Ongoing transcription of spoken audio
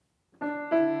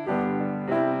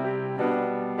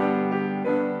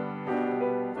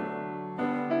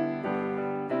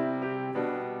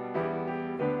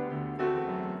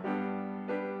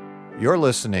You're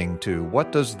listening to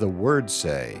What Does the Word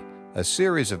Say?, a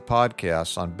series of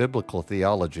podcasts on biblical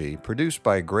theology produced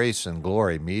by Grace and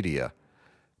Glory Media.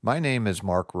 My name is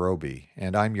Mark Roby,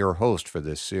 and I'm your host for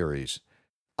this series.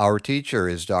 Our teacher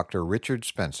is Dr. Richard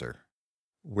Spencer.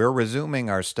 We're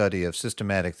resuming our study of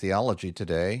systematic theology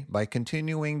today by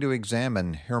continuing to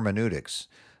examine hermeneutics,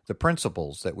 the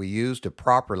principles that we use to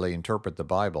properly interpret the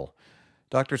Bible.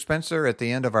 Dr. Spencer, at the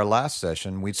end of our last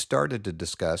session, we started to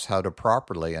discuss how to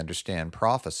properly understand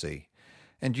prophecy.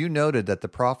 And you noted that the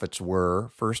prophets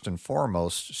were, first and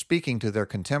foremost, speaking to their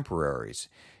contemporaries,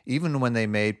 even when they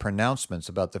made pronouncements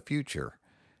about the future,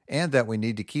 and that we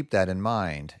need to keep that in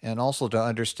mind, and also to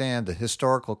understand the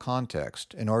historical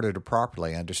context in order to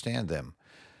properly understand them.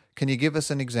 Can you give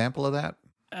us an example of that?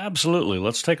 Absolutely.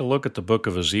 Let's take a look at the book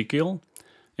of Ezekiel.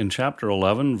 In chapter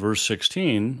 11, verse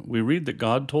 16, we read that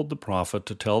God told the prophet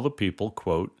to tell the people,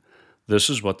 quote, "This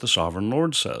is what the sovereign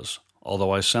Lord says.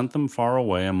 Although I sent them far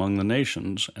away among the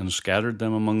nations and scattered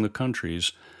them among the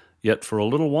countries, yet for a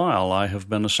little while I have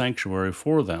been a sanctuary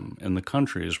for them in the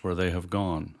countries where they have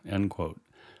gone." End quote.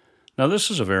 Now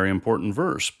this is a very important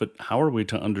verse, but how are we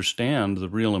to understand the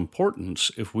real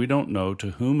importance if we don't know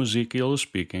to whom Ezekiel is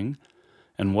speaking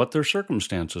and what their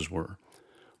circumstances were?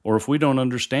 Or if we don't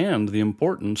understand the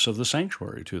importance of the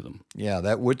sanctuary to them? Yeah,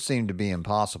 that would seem to be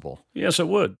impossible. Yes, it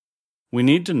would. We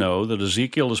need to know that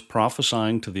Ezekiel is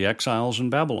prophesying to the exiles in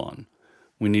Babylon.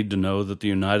 We need to know that the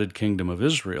United Kingdom of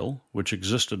Israel, which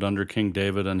existed under King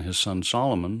David and his son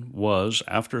Solomon, was,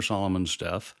 after Solomon's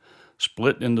death,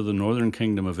 split into the northern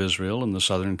kingdom of Israel and the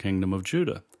southern kingdom of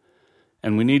Judah.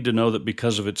 And we need to know that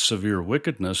because of its severe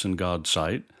wickedness in God's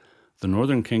sight, the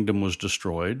northern kingdom was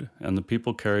destroyed and the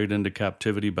people carried into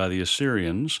captivity by the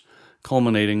Assyrians,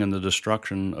 culminating in the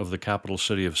destruction of the capital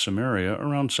city of Samaria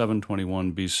around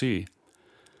 721 BC.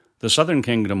 The southern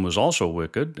kingdom was also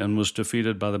wicked and was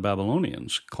defeated by the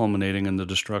Babylonians, culminating in the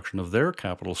destruction of their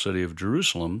capital city of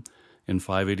Jerusalem in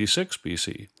 586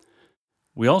 BC.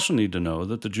 We also need to know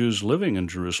that the Jews living in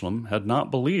Jerusalem had not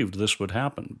believed this would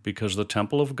happen because the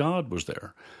temple of God was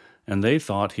there, and they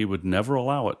thought he would never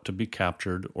allow it to be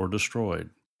captured or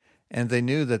destroyed. And they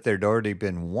knew that there'd already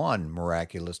been one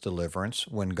miraculous deliverance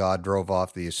when God drove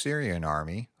off the Assyrian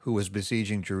army, who was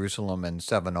besieging Jerusalem in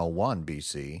 701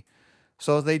 BC,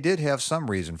 so they did have some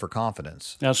reason for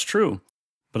confidence. That's true,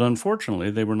 but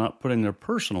unfortunately they were not putting their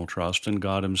personal trust in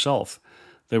God himself.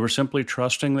 They were simply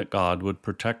trusting that God would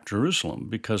protect Jerusalem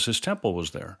because his temple was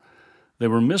there. They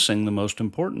were missing the most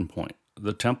important point.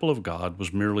 The temple of God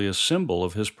was merely a symbol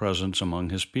of his presence among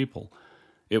his people.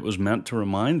 It was meant to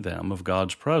remind them of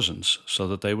God's presence so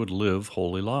that they would live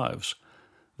holy lives.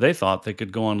 They thought they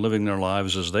could go on living their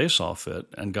lives as they saw fit,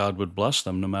 and God would bless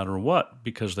them no matter what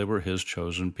because they were his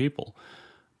chosen people.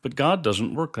 But God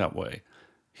doesn't work that way.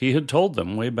 He had told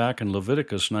them way back in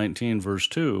Leviticus 19, verse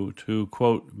 2, to,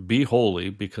 quote, "Be holy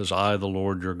because I, the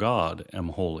Lord your God, am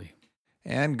holy."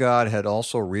 And God had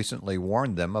also recently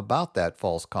warned them about that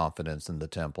false confidence in the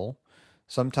temple.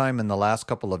 Sometime in the last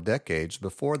couple of decades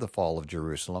before the fall of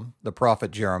Jerusalem, the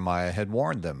prophet Jeremiah had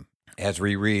warned them, as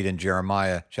we read in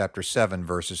Jeremiah chapter 7,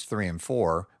 verses 3 and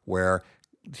 4, where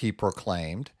he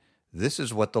proclaimed, "This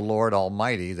is what the Lord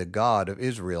Almighty, the God of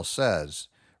Israel, says,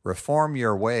 Reform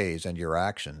your ways and your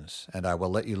actions, and I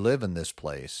will let you live in this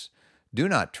place. Do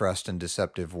not trust in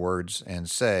deceptive words and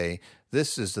say,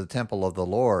 'This is the temple of the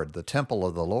Lord, the temple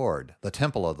of the Lord, the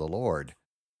temple of the Lord.'"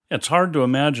 It's hard to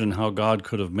imagine how God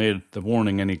could have made the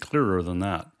warning any clearer than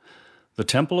that. The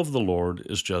temple of the Lord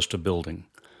is just a building.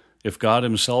 If God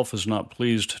himself is not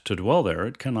pleased to dwell there,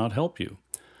 it cannot help you.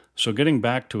 So getting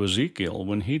back to Ezekiel,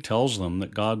 when he tells them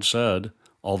that God said,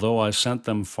 "Although I sent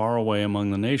them far away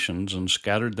among the nations and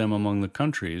scattered them among the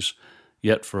countries,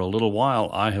 yet for a little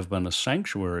while I have been a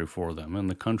sanctuary for them in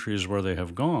the countries where they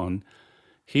have gone,"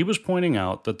 he was pointing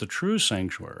out that the true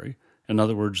sanctuary, in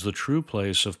other words, the true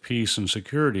place of peace and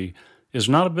security, is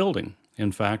not a building.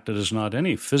 In fact, it is not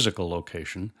any physical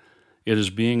location. It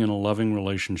is being in a loving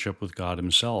relationship with God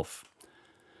himself.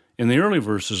 In the early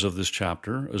verses of this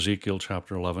chapter, Ezekiel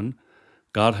chapter 11,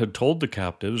 God had told the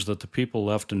captives that the people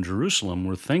left in Jerusalem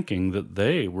were thinking that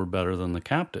they were better than the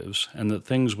captives and that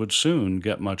things would soon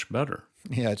get much better.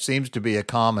 Yeah, it seems to be a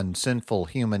common sinful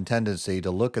human tendency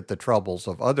to look at the troubles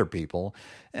of other people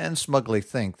and smugly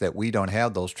think that we don't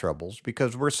have those troubles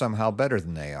because we're somehow better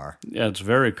than they are. Yeah, it's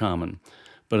very common.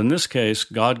 But in this case,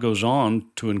 God goes on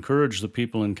to encourage the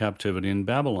people in captivity in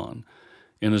Babylon.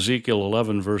 In Ezekiel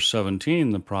 11, verse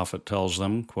 17, the prophet tells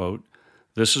them, quote,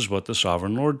 "This is what the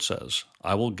sovereign Lord says.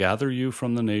 I will gather you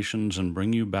from the nations and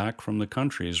bring you back from the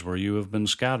countries where you have been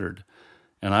scattered,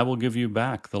 and I will give you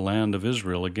back the land of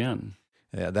Israel again."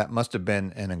 Yeah, that must have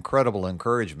been an incredible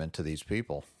encouragement to these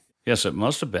people. Yes, it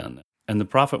must have been. And the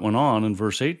prophet went on in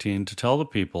verse 18 to tell the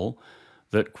people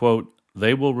that, quote,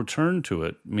 they will return to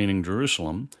it, meaning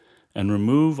Jerusalem, and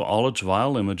remove all its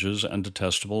vile images and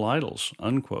detestable idols,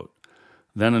 unquote.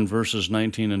 Then in verses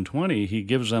 19 and 20, he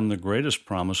gives them the greatest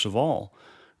promise of all.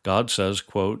 God says,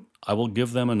 quote, I will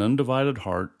give them an undivided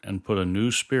heart and put a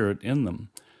new spirit in them.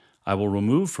 I will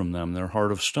remove from them their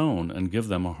heart of stone and give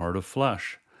them a heart of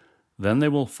flesh. Then they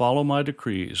will follow my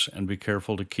decrees and be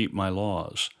careful to keep my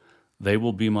laws. They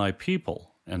will be my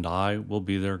people, and I will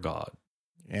be their God.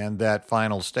 And that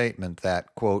final statement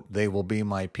that, quote, they will be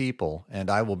my people, and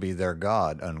I will be their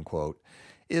God, unquote,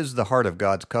 is the heart of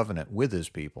God's covenant with his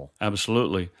people.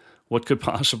 Absolutely. What could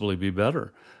possibly be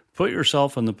better? Put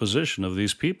yourself in the position of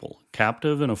these people,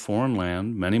 captive in a foreign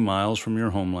land, many miles from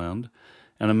your homeland,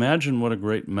 and imagine what a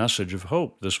great message of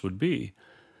hope this would be.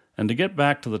 And to get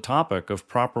back to the topic of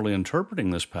properly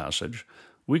interpreting this passage,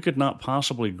 we could not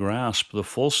possibly grasp the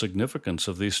full significance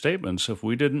of these statements if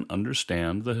we didn't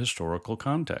understand the historical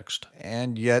context.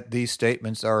 And yet these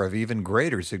statements are of even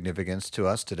greater significance to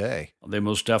us today. They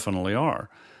most definitely are.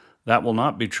 That will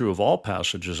not be true of all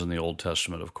passages in the Old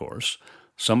Testament, of course.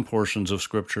 Some portions of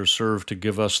Scripture serve to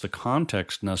give us the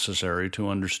context necessary to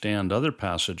understand other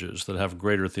passages that have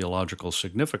greater theological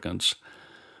significance.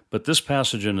 But this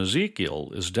passage in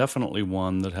Ezekiel is definitely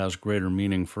one that has greater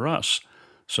meaning for us.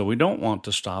 So we don't want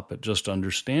to stop at just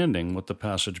understanding what the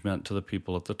passage meant to the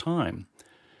people at the time.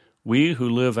 We who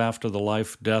live after the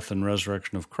life, death, and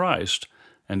resurrection of Christ,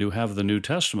 and who have the New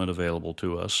Testament available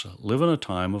to us, live in a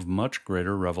time of much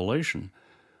greater revelation.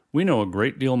 We know a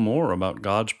great deal more about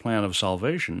God's plan of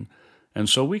salvation, and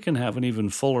so we can have an even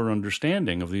fuller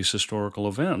understanding of these historical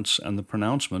events and the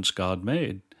pronouncements God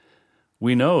made.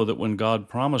 We know that when God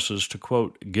promises to,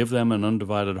 quote, give them an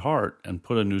undivided heart and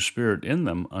put a new spirit in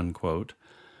them, unquote,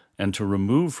 and to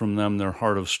remove from them their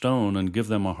heart of stone and give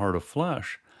them a heart of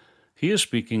flesh, he is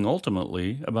speaking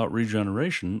ultimately about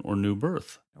regeneration or new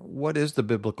birth. What is the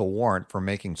biblical warrant for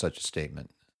making such a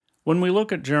statement? When we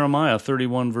look at Jeremiah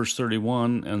 31, verse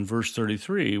 31 and verse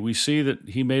 33, we see that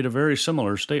he made a very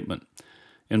similar statement.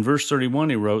 In verse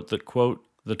 31, he wrote that, quote,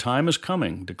 the time is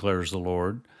coming, declares the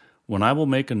Lord, when I will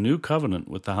make a new covenant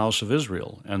with the house of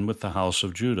Israel and with the house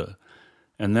of Judah.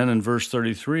 And then in verse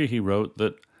 33, he wrote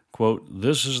that, quote,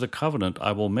 this is the covenant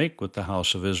I will make with the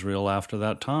house of Israel after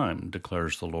that time,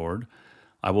 declares the Lord.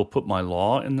 I will put my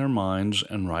law in their minds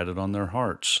and write it on their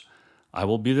hearts. I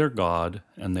will be their God,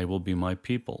 and they will be my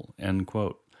people, end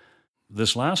quote.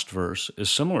 This last verse is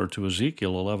similar to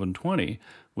Ezekiel 11:20,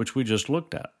 which we just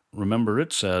looked at. Remember,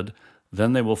 it said,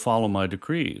 then they will follow my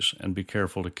decrees and be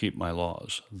careful to keep my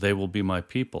laws. They will be my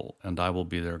people, and I will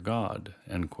be their God,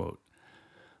 end quote.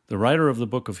 The writer of the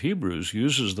book of Hebrews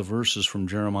uses the verses from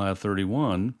Jeremiah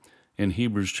 31 in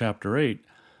Hebrews chapter 8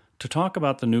 to talk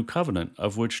about the new covenant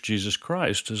of which Jesus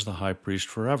Christ is the high priest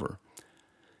forever.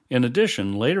 In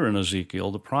addition, later in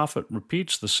Ezekiel, the prophet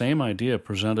repeats the same idea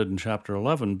presented in chapter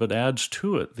 11, but adds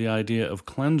to it the idea of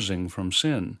cleansing from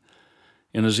sin.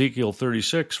 In Ezekiel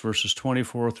 36, verses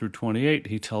 24 through 28,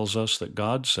 he tells us that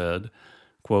God said,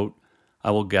 quote,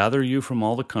 I will gather you from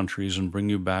all the countries and bring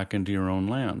you back into your own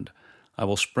land. I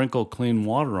will sprinkle clean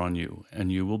water on you,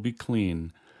 and you will be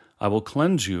clean. I will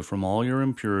cleanse you from all your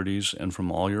impurities and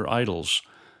from all your idols.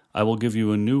 I will give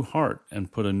you a new heart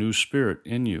and put a new spirit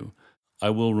in you. I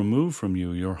will remove from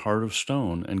you your heart of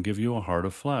stone and give you a heart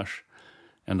of flesh.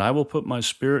 And I will put my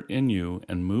spirit in you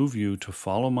and move you to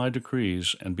follow my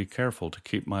decrees and be careful to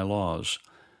keep my laws.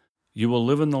 You will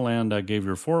live in the land I gave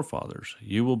your forefathers.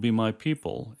 You will be my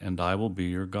people, and I will be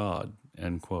your God,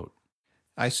 end quote.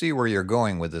 I see where you're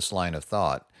going with this line of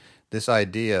thought. This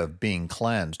idea of being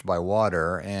cleansed by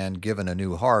water and given a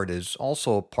new heart is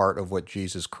also part of what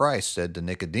Jesus Christ said to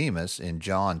Nicodemus in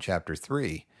John chapter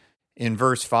 3. In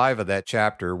verse 5 of that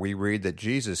chapter, we read that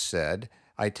Jesus said,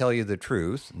 I tell you the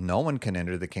truth, no one can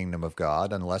enter the kingdom of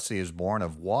God unless he is born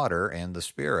of water and the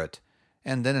Spirit.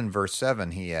 And then in verse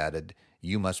 7 he added,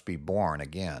 you must be born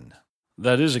again.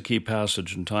 That is a key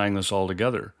passage in tying this all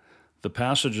together. The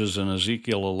passages in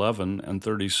Ezekiel 11 and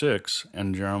 36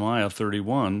 and Jeremiah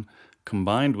 31,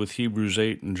 combined with Hebrews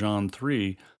 8 and John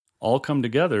 3, all come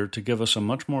together to give us a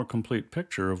much more complete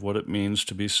picture of what it means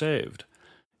to be saved.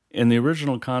 In the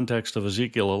original context of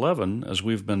Ezekiel 11, as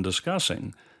we've been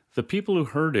discussing, the people who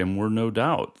heard him were no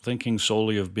doubt thinking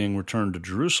solely of being returned to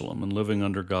Jerusalem and living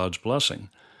under God's blessing.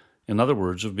 In other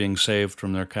words, of being saved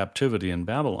from their captivity in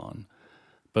Babylon.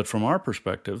 But from our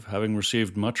perspective, having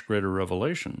received much greater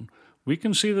revelation, we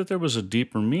can see that there was a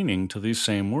deeper meaning to these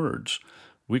same words.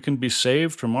 We can be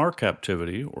saved from our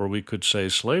captivity, or we could say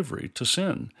slavery, to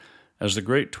sin, As the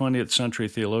great 20th century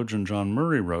theologian John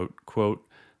Murray wrote, quote,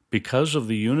 "Because of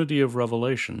the unity of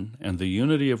revelation and the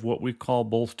unity of what we call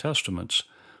both testaments,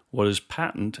 what is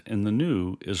patent in the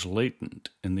new is latent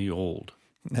in the old."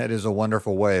 That is a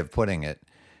wonderful way of putting it.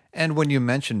 And when you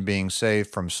mention being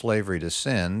saved from slavery to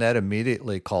sin, that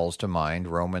immediately calls to mind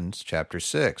Romans chapter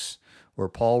 6, where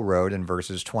Paul wrote in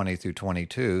verses 20 through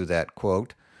 22 that,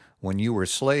 quote, "When you were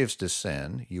slaves to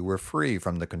sin, you were free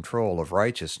from the control of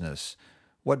righteousness.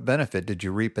 What benefit did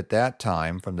you reap at that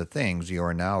time from the things you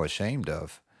are now ashamed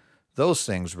of? Those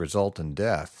things result in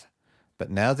death. But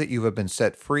now that you have been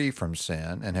set free from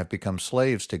sin and have become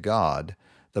slaves to God,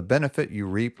 the benefit you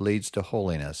reap leads to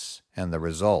holiness, and the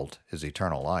result is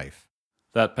eternal life."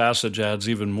 That passage adds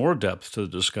even more depth to the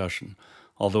discussion,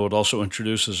 although it also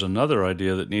introduces another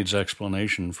idea that needs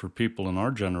explanation for people in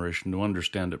our generation to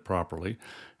understand it properly,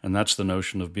 and that's the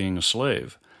notion of being a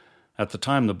slave. At the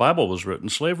time the Bible was written,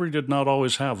 slavery did not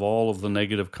always have all of the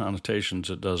negative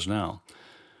connotations it does now.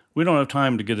 We don't have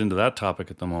time to get into that topic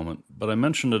at the moment, but I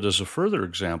mentioned it as a further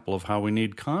example of how we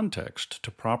need context to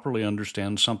properly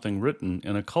understand something written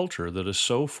in a culture that is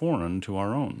so foreign to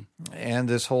our own. And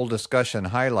this whole discussion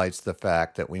highlights the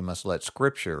fact that we must let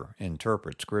Scripture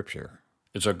interpret Scripture.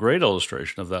 It's a great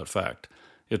illustration of that fact.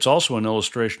 It's also an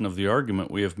illustration of the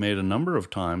argument we have made a number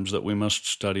of times that we must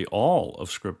study all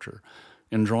of Scripture.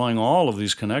 In drawing all of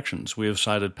these connections, we have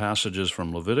cited passages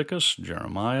from Leviticus,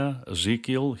 Jeremiah,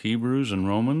 Ezekiel, Hebrews, and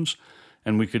Romans,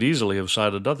 and we could easily have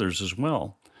cited others as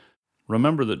well.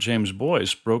 Remember that James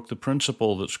Boyce broke the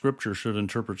principle that Scripture should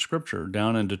interpret Scripture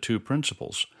down into two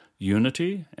principles,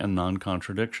 unity and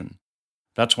non-contradiction.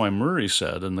 That's why Murray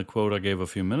said, in the quote I gave a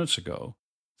few minutes ago,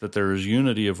 that there is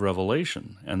unity of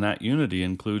revelation, and that unity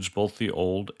includes both the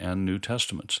Old and New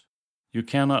Testaments. You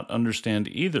cannot understand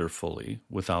either fully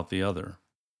without the other.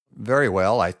 Very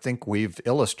well. I think we've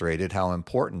illustrated how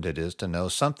important it is to know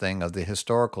something of the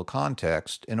historical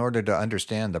context in order to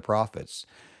understand the prophets,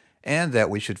 and that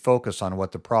we should focus on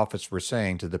what the prophets were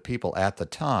saying to the people at the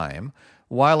time,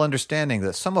 while understanding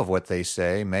that some of what they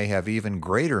say may have even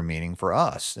greater meaning for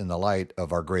us in the light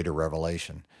of our greater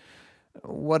revelation.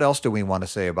 What else do we want to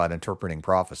say about interpreting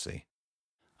prophecy?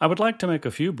 I would like to make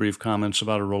a few brief comments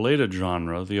about a related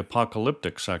genre, the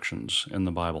apocalyptic sections in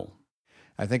the Bible.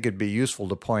 I think it'd be useful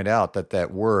to point out that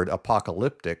that word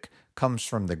apocalyptic comes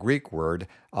from the Greek word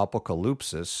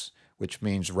apokalypsis, which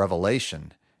means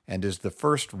revelation, and is the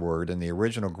first word in the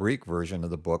original Greek version of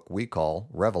the book we call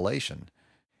Revelation.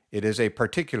 It is a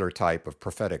particular type of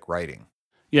prophetic writing.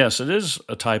 Yes, it is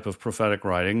a type of prophetic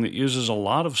writing that uses a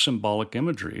lot of symbolic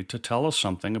imagery to tell us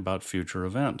something about future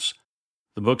events.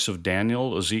 The books of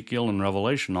Daniel, Ezekiel, and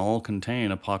Revelation all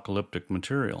contain apocalyptic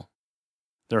material.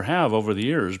 There have, over the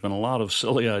years, been a lot of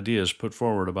silly ideas put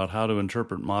forward about how to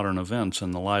interpret modern events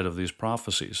in the light of these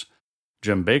prophecies.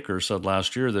 Jim Baker said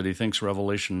last year that he thinks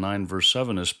Revelation 9 verse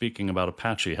 7 is speaking about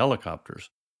Apache helicopters.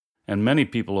 And many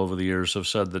people over the years have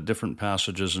said that different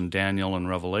passages in Daniel and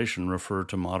Revelation refer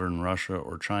to modern Russia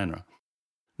or China.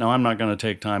 Now, I'm not going to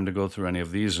take time to go through any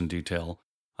of these in detail.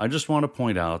 I just want to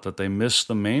point out that they miss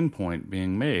the main point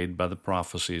being made by the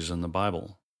prophecies in the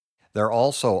Bible. They're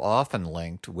also often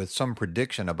linked with some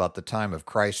prediction about the time of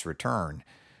Christ's return,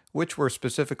 which we're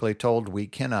specifically told we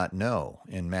cannot know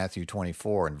in Matthew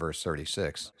 24 and verse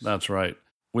 36. That's right.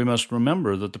 We must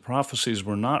remember that the prophecies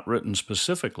were not written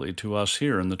specifically to us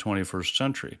here in the 21st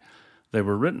century. They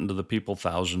were written to the people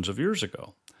thousands of years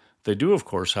ago. They do, of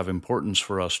course, have importance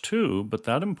for us too, but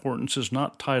that importance is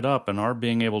not tied up in our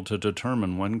being able to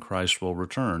determine when Christ will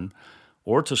return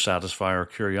or to satisfy our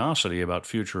curiosity about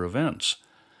future events.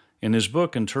 In his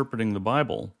book, Interpreting the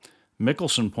Bible,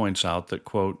 Mickelson points out that,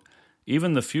 quote,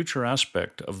 "Even the future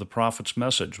aspect of the prophet's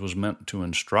message was meant to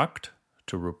instruct,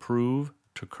 to reprove,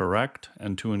 to correct,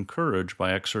 and to encourage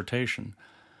by exhortation.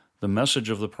 The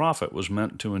message of the prophet was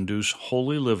meant to induce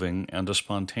holy living and a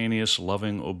spontaneous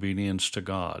loving obedience to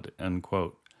God," end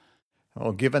quote.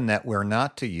 Well, given that we're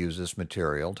not to use this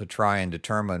material to try and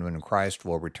determine when Christ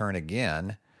will return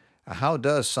again, how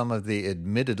does some of the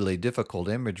admittedly difficult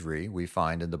imagery we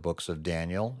find in the books of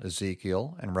Daniel,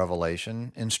 Ezekiel, and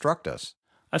Revelation instruct us?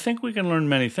 I think we can learn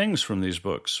many things from these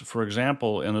books. For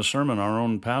example, in a sermon our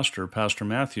own pastor, Pastor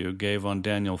Matthew, gave on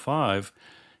Daniel 5,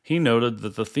 he noted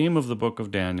that the theme of the book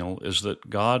of Daniel is that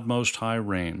God Most High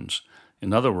reigns.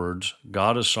 In other words,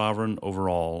 God is sovereign over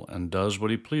all and does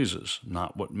what he pleases,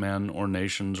 not what men or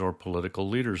nations or political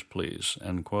leaders please,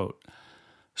 end quote.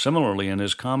 Similarly, in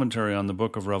his commentary on the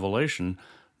book of Revelation,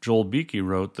 Joel Beakey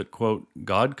wrote that, quote,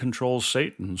 "God controls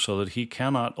Satan so that he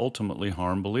cannot ultimately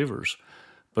harm believers,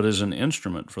 but is an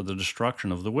instrument for the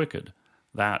destruction of the wicked.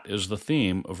 That is the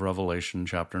theme of Revelation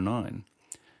chapter 9.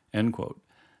 end quote.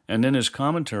 And in his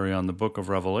commentary on the book of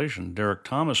Revelation, Derek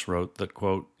Thomas wrote that,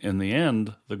 quote, in the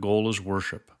end, the goal is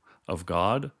worship of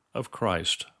God, of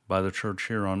Christ, by the church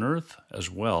here on earth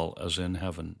as well as in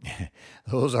heaven.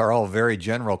 Those are all very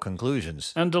general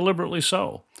conclusions. And deliberately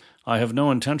so. I have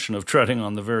no intention of treading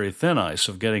on the very thin ice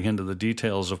of getting into the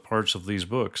details of parts of these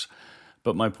books.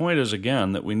 But my point is,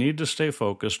 again, that we need to stay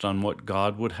focused on what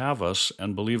God would have us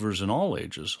and believers in all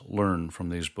ages learn from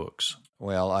these books.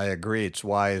 Well, I agree it's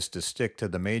wise to stick to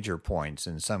the major points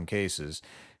in some cases,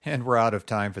 and we're out of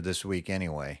time for this week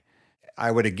anyway.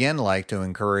 I would again like to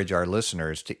encourage our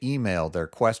listeners to email their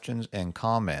questions and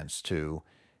comments to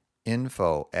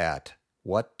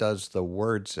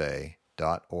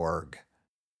info@whatdoestheword.say.org.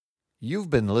 You've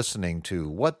been listening to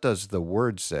What Does the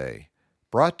Word Say?,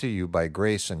 brought to you by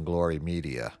Grace and Glory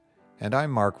Media, and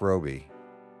I'm Mark Roby.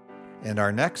 In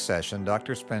our next session,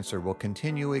 Dr. Spencer will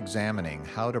continue examining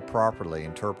how to properly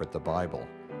interpret the Bible.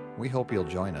 We hope you'll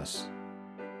join us.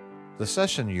 The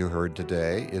session you heard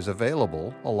today is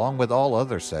available, along with all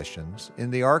other sessions,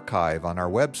 in the archive on our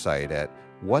website at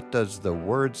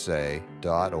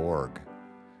whatdoestheword.say.org.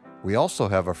 We also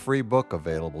have a free book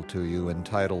available to you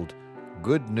entitled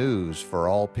Good News for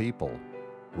All People,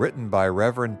 written by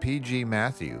Reverend P.G.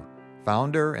 Matthew,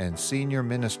 founder and senior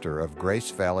minister of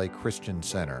Grace Valley Christian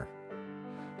Center.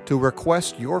 To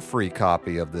request your free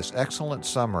copy of this excellent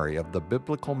summary of the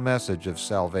biblical message of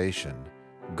salvation,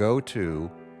 go to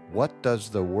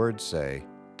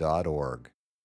whatdoestheword.say.org.